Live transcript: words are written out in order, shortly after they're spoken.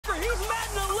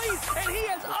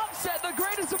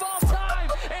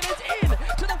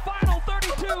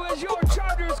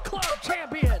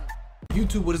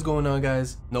YouTube, what is going on,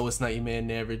 guys? No, it's not your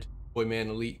man Average, boy man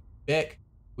Elite, back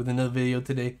with another video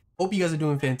today. Hope you guys are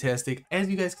doing fantastic. As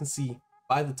you guys can see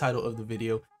by the title of the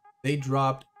video, they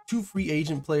dropped 2 free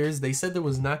agent players. They said there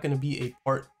was not going to be a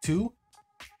part 2,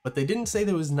 but they didn't say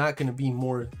there was not going to be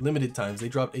more limited times. They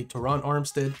dropped a Teron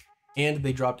Armstead and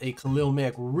they dropped a Khalil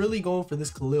Mack. We're really going for this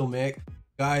Khalil Mack.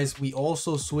 Guys, we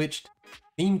also switched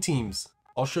theme teams.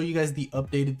 I'll show you guys the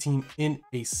updated team in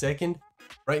a second.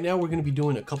 Right now, we're going to be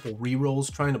doing a couple re-rolls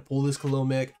trying to pull this Khalil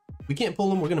Mack. We can't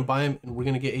pull him. We're going to buy him, and we're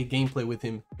going to get a gameplay with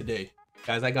him today.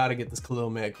 Guys, I got to get this Khalil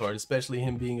Mack card, especially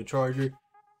him being a Charger.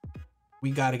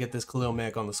 We got to get this Khalil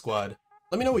Mack on the squad.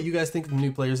 Let me know what you guys think of the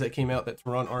new players that came out, that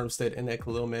Teron Armstead and that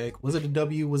Khalil Mack. Was it a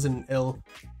W? Was it an L?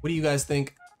 What do you guys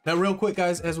think? Now, real quick,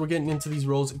 guys, as we're getting into these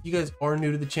rolls, if you guys are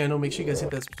new to the channel, make sure you guys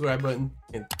hit that subscribe button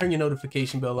and turn your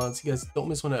notification bell on so you guys don't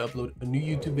miss when I upload a new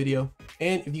YouTube video.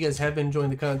 And if you guys have been enjoying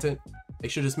the content,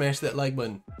 make sure to smash that like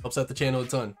button. Helps out the channel a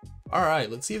ton. All right,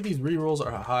 let's see if these re-rolls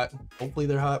are hot. Hopefully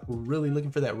they're hot. We're really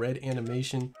looking for that red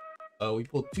animation. We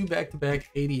pulled 2 back-to-back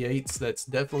 88s. That's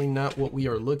definitely not what we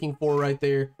are looking for right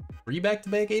there. 3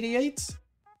 back-to-back 88s?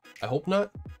 I hope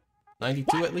not.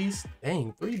 92 at least.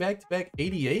 Dang, 3 back-to-back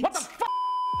 88s? What the fuck?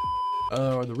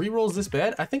 Are the re-rolls this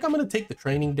bad? I think I'm gonna take the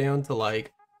training down to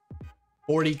like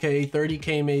 40k,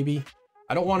 30k maybe.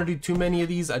 I don't want to do too many of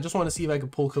these. I just want to see if I can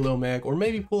pull Khalil Mack, or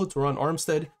maybe pull a Teron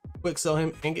Armstead, quick sell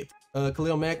him and get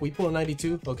Khalil Mack. We pull a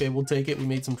 92. Okay, we'll take it. We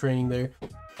made some training there.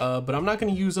 But I'm not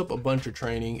going to use up a bunch of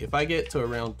training. If I get to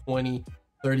around 20,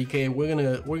 30k,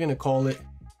 we're gonna call it.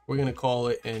 We're gonna call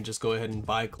it and just go ahead and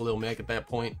buy Khalil Mack at that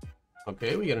point.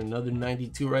 Okay, we got another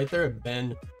 92 right there.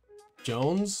 Ben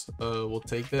Jones. We'll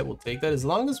take that. We'll take that, as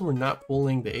long as we're not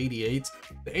pulling the 88s.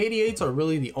 The 88s are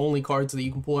really the only cards that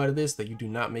you can pull out of this that you do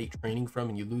not make training from,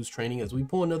 and you lose training. As we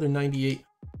pull another 98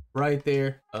 right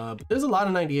there. But there's a lot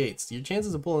of 98s. Your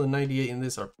chances of pulling a 98 in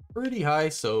this are pretty high,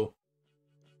 so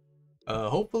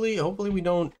hopefully we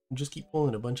don't just keep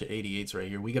pulling a bunch of 88s right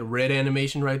here. We get a red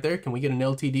animation right there. Can we get an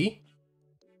LTD?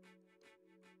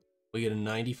 We get a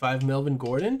 95 Melvin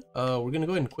Gordon. We're gonna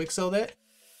go ahead and quick sell that.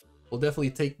 We'll definitely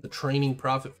take the training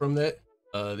profit from that.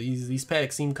 These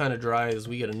packs seem kind of dry, as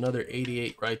we get another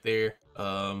 88 right there.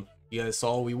 You guys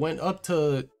saw we went up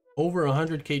to over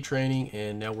 100k training,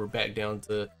 and now we're back down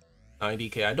to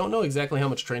 90k. I don't know exactly how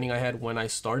much training I had when I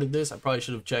started this. I probably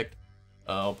should have checked.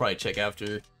 I'll probably check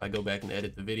after I go back and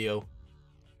edit the video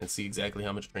and see exactly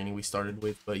how much training we started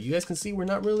with. But you guys can see we're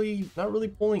not really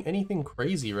pulling anything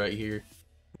crazy right here.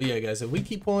 But yeah, guys, if we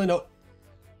keep pulling up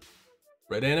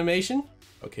red animation.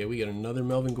 Okay, we get another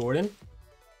Melvin Gordon.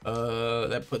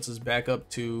 That puts us back up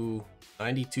to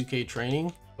 92k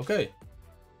training. Okay,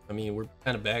 I mean, we're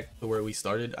kind of back to where we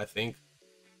started. I think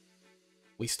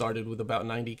we started with about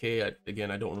 90k. Again,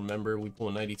 I don't remember. We pull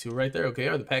a 92 right there. Okay,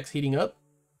 are the packs heating up?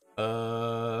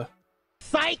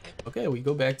 Psych! Okay, we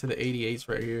go back to the 88s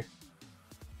right here.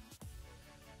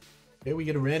 Okay, we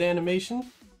get a red animation.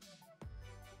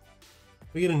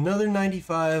 We get another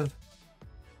 95,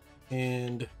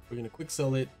 and we're gonna quick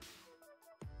sell it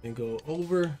and go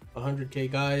over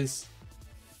 100k. Guys,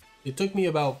 it took me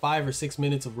about 5 or 6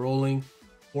 minutes of rolling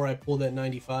before I pulled that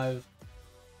 95.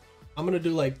 I'm gonna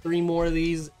do like 3 more of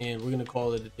these and we're gonna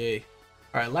call it a day.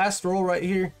 All right, last roll right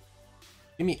here.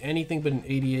 Give me anything but an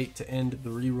 88 to end the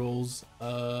re-rolls.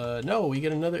 No, we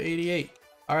get another 88.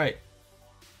 All right,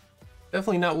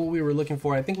 definitely not what we were looking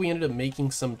for. I think we ended up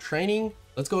making some training.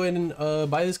 Let's go ahead and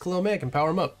buy this Khalil Mack and power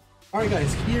him up. All right,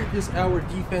 guys, here is our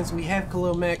defense. We have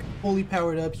Khalil Mack fully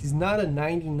powered up. He's not a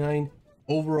 99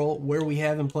 overall where we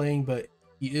have him playing, but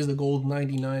he is a gold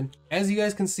 99. As you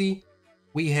guys can see,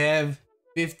 we have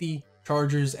 50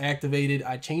 Chargers activated.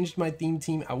 I changed my theme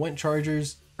team. I went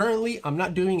Chargers. Currently, I'm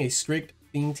not doing a strict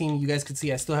theme team. You guys can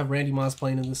see I still have Randy Moss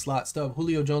playing in the slot. Still have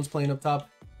Julio Jones playing up top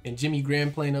and Jimmy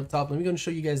Graham playing up top. Let me go and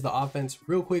show you guys the offense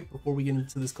real quick before we get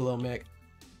into this Khalil Mack.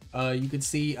 You could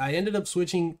see I ended up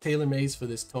switching Taylor Mays for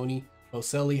this Tony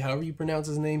Boselli, however you pronounce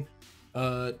his name.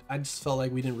 I just felt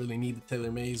like we didn't really need the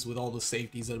Taylor Mays with all the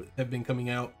safeties that have been coming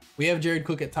out. We have Jared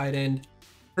Cook at tight end.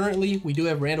 Currently, we do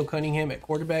have Randall Cunningham at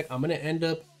quarterback. I'm going to end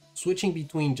up switching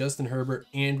between Justin Herbert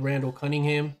and Randall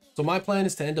Cunningham. So my plan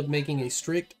is to end up making a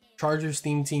strict Chargers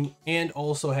theme team and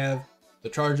also have the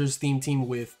Chargers theme team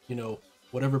with, you know,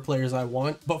 whatever players I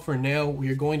want. But for now,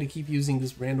 we are going to keep using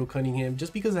this Randall Cunningham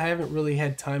just because I haven't really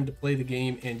had time to play the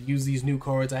game and use these new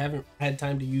cards. I haven't had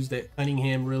time to use that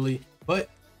Cunningham really. But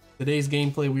today's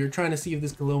gameplay, we are trying to see if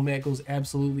this Khalil Mack goes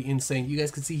absolutely insane. You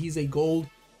guys can see he's a gold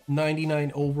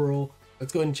 99 overall.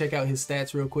 Let's go ahead and check out his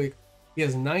stats real quick. He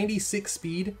has 96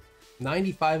 speed,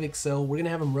 95 excel. We're going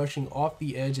to have him rushing off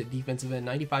the edge at defensive end,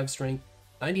 95 strength,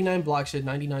 99 block shed,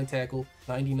 99 tackle,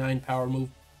 99 power move,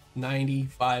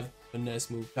 95 finesse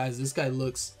move. Guys, this guy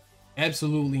looks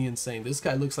absolutely insane. This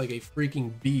guy looks like a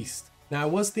freaking beast. Now, I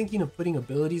was thinking of putting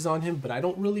abilities on him, but I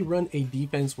don't really run a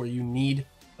defense where you need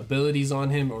abilities on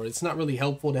him, or it's not really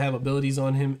helpful to have abilities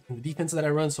on him in the defense that I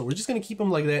run. So we're just going to keep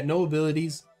him like that, no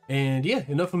abilities. And yeah,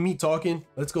 enough of me talking.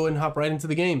 Let's go ahead and hop right into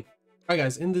the game. All right,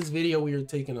 guys, in this video, we are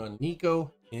taking on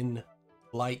Nico in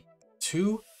Flight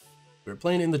 2. We're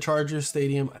playing in the Chargers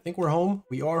Stadium. I think we're home.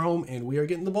 We are home, and we are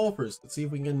getting the ball first. Let's see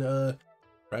if we can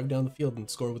drive down the field and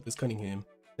score with this Cunningham.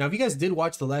 Now, if you guys did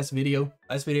watch the last video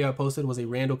I posted was a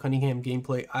Randall Cunningham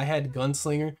gameplay. I had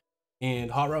Gunslinger and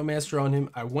Hot Route Master on him.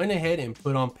 I went ahead and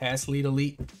put on Pass Lead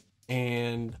Elite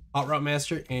and Hot Route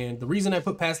Master, and the reason I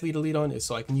put Pass Lead Elite on is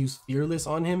so I can use Fearless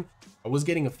on him. I was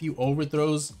getting a few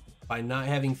overthrows by not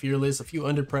having Fearless, a few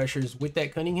under pressures with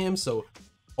that Cunningham, so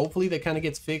hopefully that kind of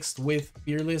gets fixed with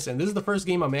Fearless. And this is the first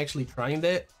game I'm actually trying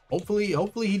that.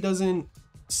 Hopefully he doesn't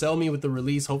sell me with the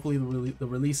release. Hopefully the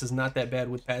release is not that bad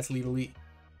with Pass Lead Elite.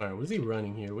 All right, what is he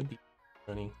running here? What is he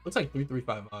running? Looks like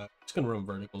 3-3-5. Just gonna run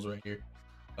verticals right here.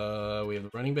 We have the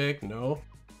running back. No.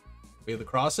 We have the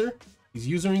crosser. He's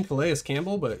using Calais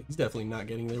Campbell, but he's definitely not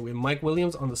getting there. We have Mike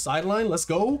Williams on the sideline. Let's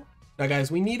go. Now,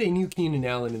 guys, we need a new Keenan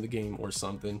Allen in the game or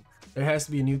something. There has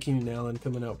to be a new Keenan Allen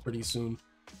coming out pretty soon,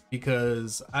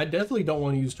 because I definitely don't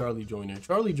want to use Charlie Joyner.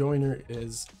 Charlie Joyner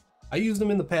is, I used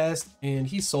him in the past, and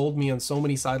he sold me on so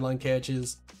many sideline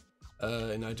catches,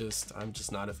 and I'm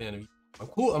just not a fan of him.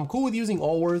 I'm cool with using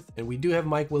Allworth, and we do have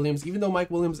Mike Williams. Even though Mike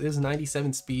Williams is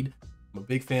 97 speed, I'm a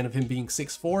big fan of him being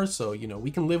 6'4", so, you know, we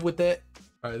can live with that.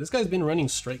 All right, this guy's been running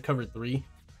straight cover 3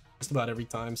 just about every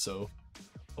time, so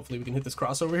hopefully we can hit this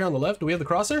crossover here on the left. Do we have the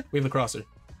crosser? We have the crosser.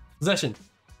 Possession.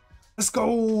 Let's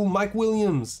go, Mike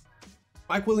Williams.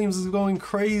 Mike Williams is going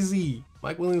crazy.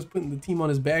 Mike Williams putting the team on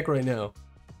his back right now.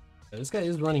 Yeah, this guy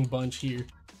is running bunch here.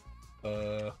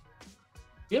 Do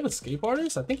you have escape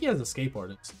artist? I think he has escape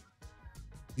artist.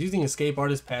 He's using escape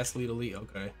artist, Pass Lead Elite.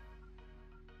 Okay.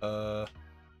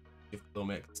 If Khalil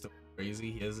Mack is still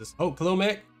crazy, he has this. Oh, Khalil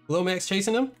Mack's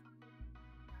chasing him.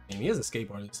 And he has escape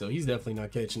artist, so he's definitely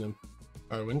not catching him.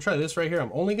 All right, we're gonna try this right here.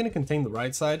 I'm only gonna contain the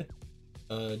right side,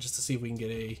 just to see if we can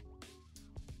get a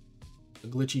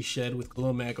glitchy shed with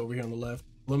Khalil Mack over here on the left.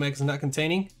 Khalil Mack is not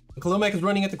containing. Khalil Mack is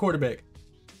running at the quarterback.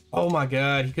 Oh my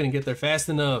God, he couldn't get there fast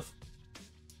enough.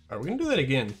 All right, we're gonna do that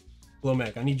again. Khalil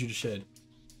Mack, I need you to shed.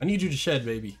 I need you to shed,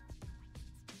 baby.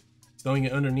 Throwing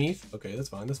it underneath. Okay, that's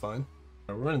fine. That's fine.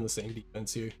 All right, we're running the same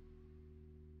defense here.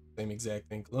 Same exact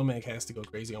thing. Khalil Mack has to go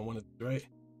crazy on one of these, right?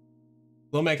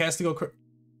 Khalil Mack has to go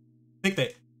pick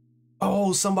that.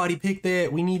 Oh, somebody pick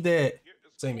that. We need that.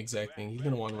 Same exact thing. He's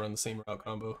gonna want to run the same route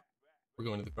combo. We're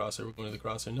going to the crosser. We're going to the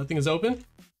crosser. Nothing is open.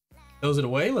 Throws it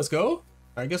away. Let's go. All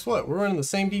right, guess what? We're running the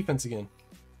same defense again.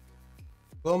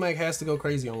 Khalil Mack has to go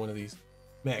crazy on one of these.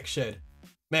 Mack, shed.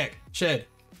 Mack, shed.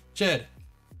 Shed.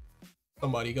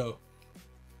 Somebody go.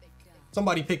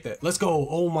 Somebody pick that. Let's go.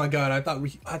 Oh my God.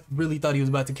 I really thought he was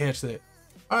about to catch that.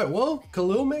 All right. Well,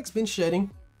 Khalil Mack's been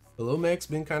shedding. Khalil Mack's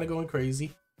been kind of going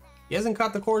crazy. He hasn't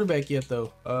caught the quarterback yet,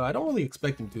 though. I don't really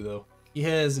expect him to, though. He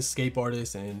has escape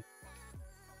artist and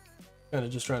kind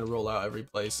of just trying to roll out every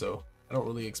play, so I don't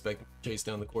really expect him to chase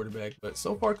down the quarterback. But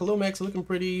so far, Khalil Mack's looking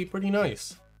pretty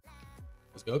nice.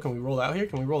 Let's go. Can we roll out here?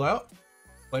 Can we roll out?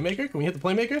 Playmaker? Can we hit the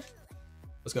playmaker?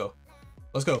 Let's go.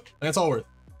 Let's go. Lance Allworth.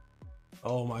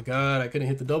 Oh my God, I couldn't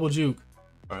hit the double juke.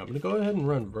 All right, I'm gonna go ahead and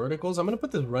run verticals. I'm gonna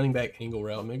put this running back angle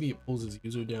route. Maybe it pulls his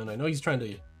user down. I know he's trying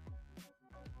to.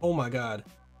 Oh my God.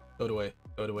 Throw it away.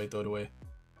 Throw it away. Throw it away.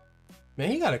 Man,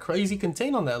 he got a crazy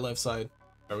contain on that left side.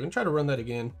 All right, we're gonna try to run that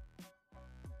again.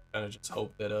 Kind of just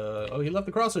hope that, oh, he left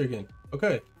the crosser again.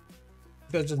 Okay.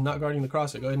 This guy's just not guarding the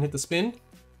crosser. Go ahead and hit the spin.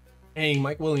 Dang,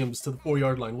 Mike Williams to the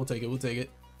 4-yard line. We'll take it. We'll take it.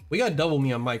 We got double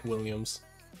me on Mike Williams.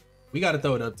 We got to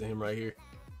throw it up to him right here.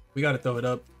 We got to throw it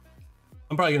up.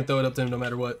 I'm probably going to throw it up to him no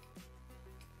matter what.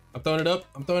 I'm throwing it up.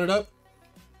 I'm throwing it up.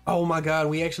 Oh my God,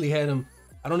 we actually had him.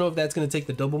 I don't know if that's going to take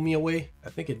the double me away. I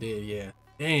think it did, yeah.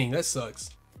 Dang, that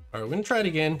sucks. All right, we're going to try it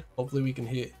again. Hopefully we can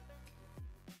hit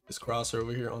this crosser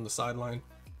over here on the sideline.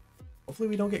 Hopefully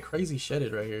we don't get crazy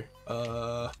shedded right here.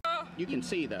 You can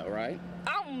see though, right?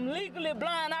 I'm legally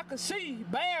blind. I can see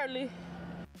barely.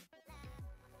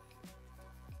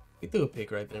 He threw a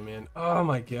pick right there, man. Oh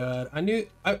my God.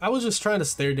 I was just trying to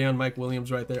stare down Mike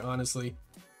Williams right there, honestly.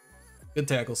 Good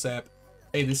tackle, Sap.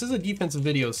 Hey, this is a defensive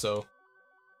video, so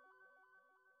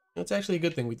it's actually a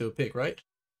good thing we threw a pick, right?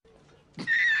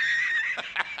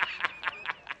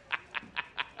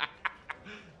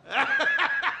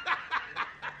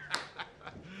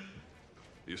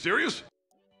 You serious?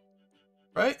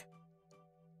 Right?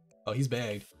 Oh, he's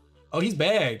bagged. Oh, he's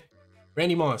bagged.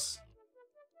 Randy Moss.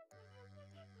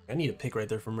 I need a pick right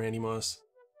there from Randy Moss.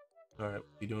 All right, what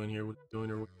are you doing here? What are you doing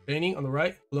here? Training on the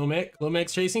right. Khalil Mack. Khalil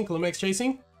Mack's chasing. Khalil Mack's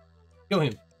chasing. Kill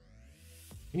him.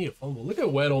 We need a fumble. Look at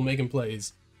Weddle making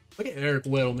plays. Look at Eric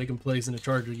Weddle making plays in the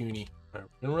Charger uni. All right,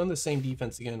 we're gonna run the same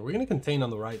defense again. We're gonna contain on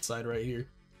the right side right here.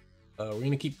 We're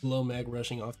gonna keep Khalil Mack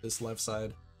rushing off this left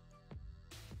side.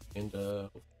 And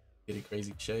get a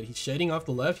crazy shed. He's shedding off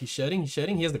the left. He's shedding. He's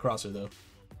shedding. He has the crosser though.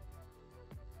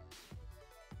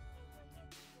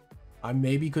 I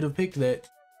maybe could have picked that.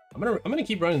 I'm gonna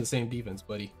keep running the same defense,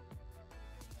 buddy.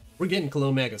 We're getting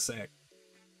Khalil Mack a sack.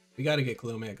 We gotta get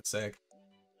Khalil Mack a sack.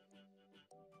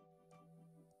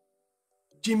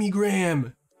 Jimmy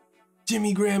Graham.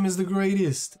 Jimmy Graham is the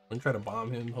greatest. I'm gonna try to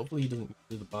bomb him. Hopefully he doesn't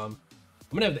do the bomb.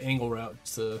 I'm gonna have the angle route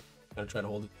just to kind of try to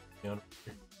hold it down.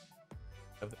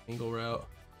 Have the angle route.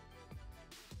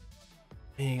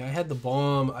 Dang, I had the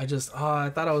bomb. I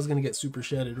thought I was gonna get super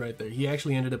shedded right there. He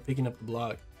actually ended up picking up the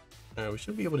block. All right, we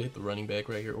should be able to hit the running back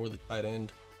right here or the tight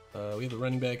end. We have the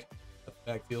running back at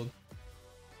the backfield.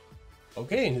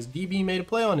 Okay, and his DB made a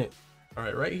play on it. All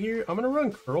right, right here, I'm gonna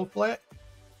run curl flat.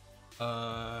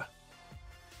 I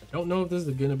don't know if this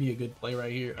is gonna be a good play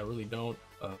right here. I really don't.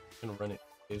 I'm gonna run it.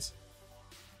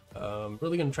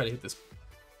 Really gonna try to hit this.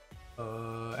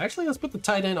 Actually, let's put the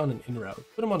tight end on an in route.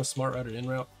 Put him on a smart routed in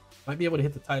route. Might be able to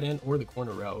hit the tight end or the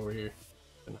corner route over here.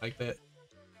 Gonna hike that.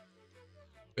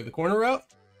 Okay, the corner route.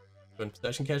 Go in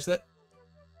possession, catch that.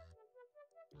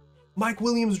 Mike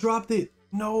Williams dropped it.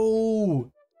 No.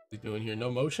 What's he doing here?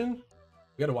 No motion.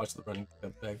 We gotta watch the running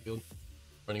backfield.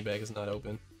 Running back is not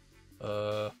open.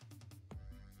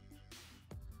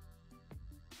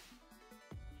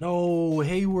 No,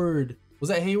 Hayward. Was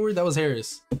that Hayward? That was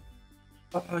Harris.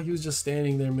 He was just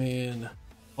standing there, man.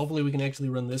 Hopefully we can actually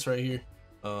run this right here.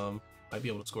 Might be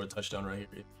able to score a touchdown right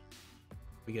here.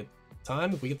 If we get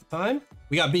time,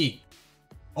 we got B.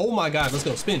 Oh my God, let's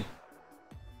go, spin.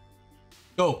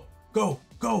 Go, go,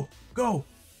 go, go.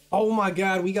 Oh my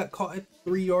God, we got caught at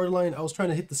the 3-yard line. I was trying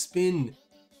to hit the spin.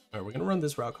 All right, we're gonna run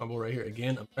this route combo right here.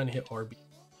 Again, I'm trying to hit RB.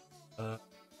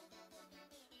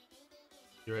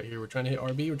 Right here, we're trying to hit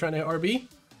RB.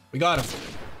 We got him.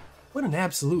 What an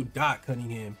absolute dot,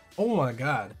 Cunningham. Oh my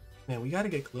God. Man, we gotta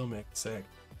get Khalil Mack a sack.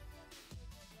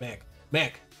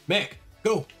 Mack,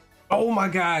 go. Oh my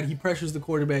God, he pressures the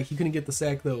quarterback. He couldn't get the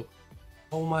sack though.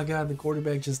 Oh my God, the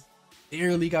quarterback just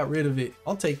barely got rid of it.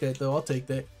 I'll take that though, I'll take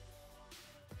that.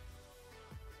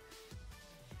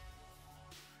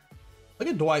 Look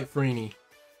at Dwight Freeney.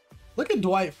 Look at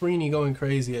Dwight Freeney going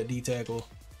crazy at D-tackle.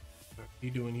 What are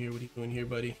you doing here? What are you doing here,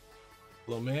 buddy?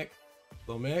 Khalil Mack.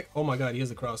 Oh my God, he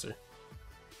has a crosser.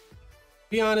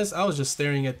 Be honest, I was just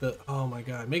staring at the, oh my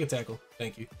God, make a tackle.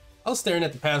 Thank you. I was staring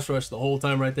at the pass rush the whole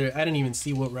time right there. I didn't even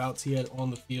see what routes he had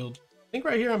on the field. I think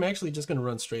right here, I'm actually just gonna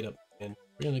run straight up and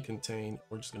we're gonna contain.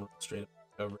 We're just gonna run straight up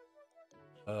cover.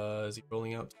 Is he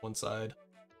rolling out to one side?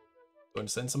 Going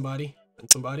to send somebody?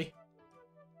 He's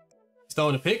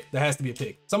throwing a pick? That has to be a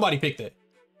pick. Somebody picked that.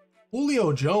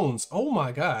 Julio Jones. Oh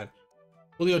my God.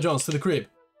 Julio Jones to the crib.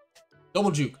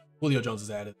 Double juke. Julio Jones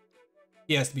is out of there.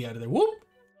 He has to be out of there. Whoop.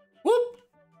 Whoop.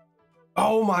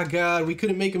 Oh my God. We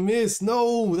couldn't make a miss.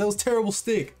 No, that was terrible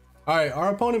stick. All right.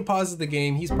 Our opponent pauses the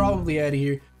game. He's probably out of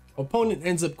here. Opponent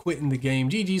ends up quitting the game.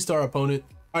 GG's to our opponent.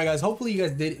 All right, guys. Hopefully you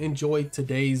guys did enjoy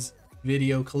today's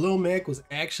video. Khalil Mack was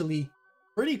actually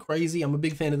pretty crazy. I'm a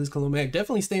big fan of this Khalil Mack.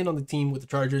 Definitely staying on the team with the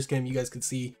Chargers game. You guys can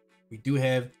see we do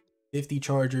have 50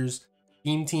 Chargers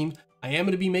theme team. I am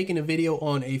going to be making a video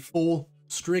on a full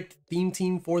strict theme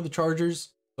team for the Chargers.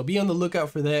 So be on the lookout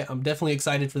for that. I'm definitely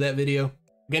excited for that video.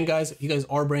 Again, guys, if you guys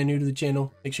are brand new to the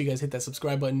channel, make sure you guys hit that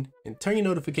subscribe button and turn your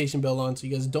notification bell on so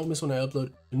you guys don't miss when I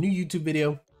upload a new YouTube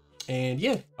video. And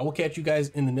yeah, I will catch you guys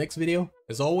in the next video.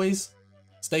 As always,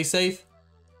 stay safe.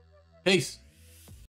 Peace.